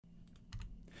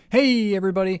Hey,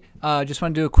 everybody. Just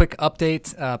want to do a quick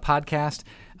update podcast.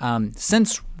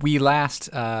 Since we last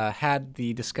had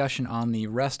the discussion on the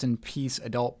Rest in Peace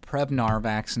adult Prevnar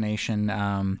vaccination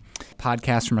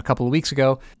podcast from a couple of weeks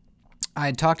ago, I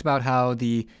had talked about how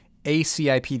the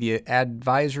ACIP, the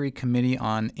Advisory Committee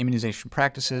on Immunization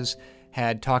Practices,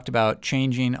 had talked about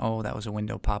changing. Oh, that was a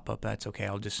window pop-up. That's okay.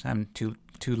 I'm too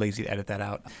lazy to edit that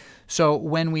out. So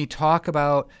when we talk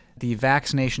about the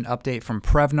vaccination update from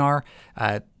Prevnar,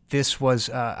 I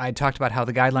talked about how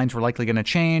the guidelines were likely going to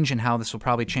change and how this will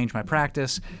probably change my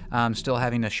practice. Still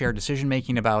having a shared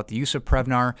decision-making about the use of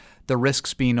Prevnar, the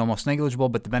risks being almost negligible,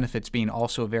 but the benefits being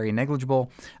also very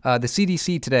negligible. The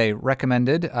CDC today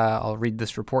recommended, I'll read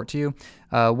this report to you,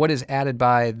 what is added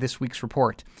by this week's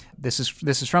report. This is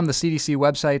from the CDC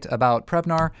website about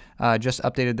Prevnar, just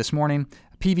updated this morning.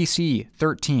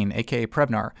 PVC-13, aka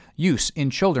Prevnar, use in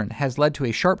children has led to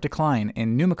a sharp decline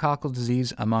in pneumococcal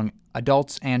disease among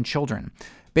adults and children.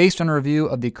 Based on a review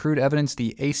of the accrued evidence,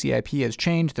 the ACIP has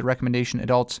changed the recommendation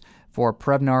adults for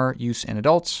Prevnar use in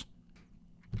adults.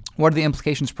 What are the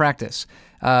implications practice?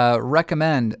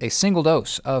 Recommend a single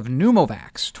dose of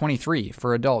Pneumovax 23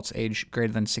 for adults age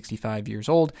greater than 65 years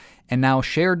old, and now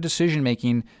shared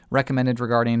decision-making recommended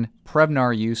regarding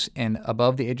Prevnar use in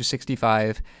above the age of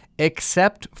 65,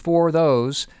 except for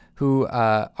those who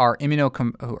are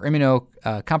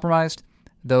immunocompromised,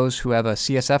 those who have a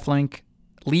CSF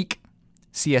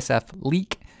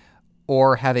leak,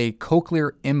 or have a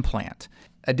cochlear implant.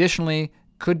 Additionally,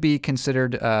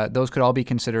 those could all be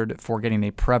considered for getting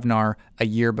a Prevnar a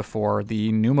year before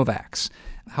the Pneumovax.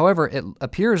 However, it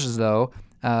appears as though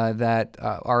that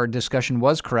our discussion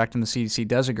was correct, and the CDC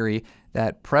does agree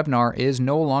that Prevnar is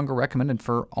no longer recommended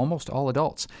for almost all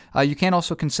adults. You can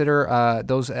also consider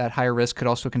those at higher risk could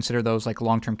also consider those like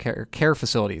long-term care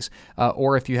facilities,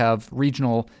 or if you have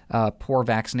regional poor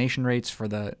vaccination rates for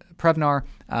the Prevnar,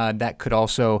 that could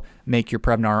also make your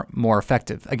Prevnar more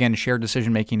effective. Again, shared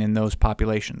decision-making in those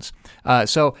populations.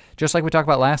 So just like we talked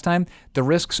about last time, the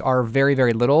risks are very,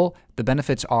 very little. The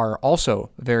benefits are also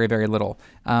very, very little.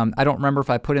 I don't remember if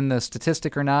I put in the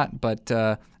statistic or not, but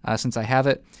since I have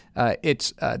it,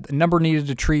 the number needed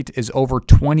to treat is over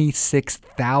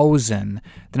 26,000.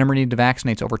 The number needed to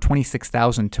vaccinate is over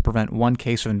 26,000 to prevent one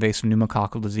case of invasive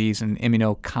pneumococcal disease in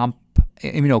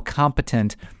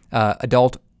immunocompetent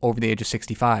adult over the age of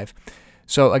 65.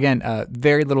 So again,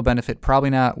 very little benefit, probably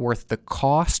not worth the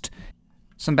cost.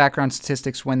 Some background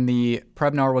statistics: when the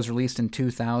Prevnar was released in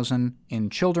 2000 in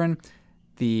children,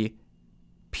 the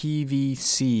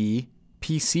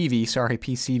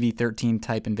PCV13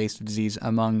 type invasive disease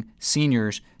among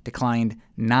seniors declined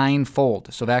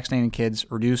ninefold. So vaccinating kids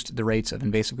reduced the rates of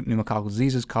invasive pneumococcal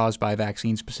diseases caused by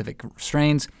vaccine-specific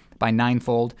strains by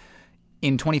ninefold.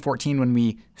 In 2014, when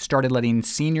we started letting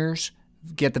seniors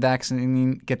get the vaccine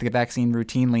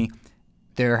routinely,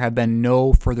 there have been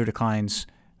no further declines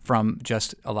from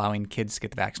just allowing kids to get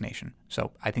the vaccination.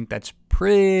 So I think that's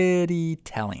pretty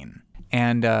telling.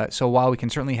 And so while we can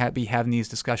certainly be having these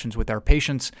discussions with our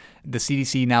patients, the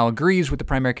CDC now agrees with the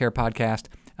Primary Care Podcast.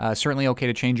 Certainly okay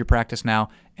to change your practice now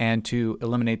and to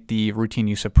eliminate the routine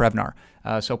use of Prevnar.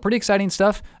 So pretty exciting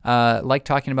stuff. Like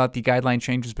talking about the guideline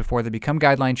changes before they become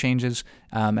guideline changes,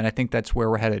 and I think that's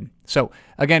where we're headed. So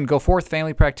again, go forth,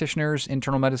 family practitioners,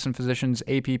 internal medicine physicians,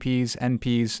 APPs,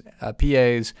 NPs,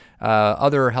 PAs,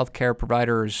 other healthcare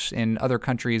providers in other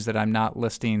countries that I'm not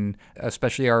listing,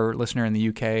 especially our listener in the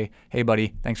UK. Hey,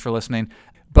 buddy, thanks for listening.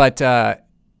 But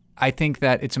I think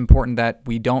that it's important that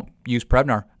we don't use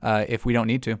Prevnar if we don't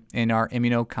need to in our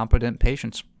immunocompetent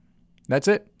patients. That's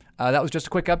it. That was just a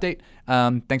quick update.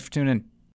 Thanks for tuning in.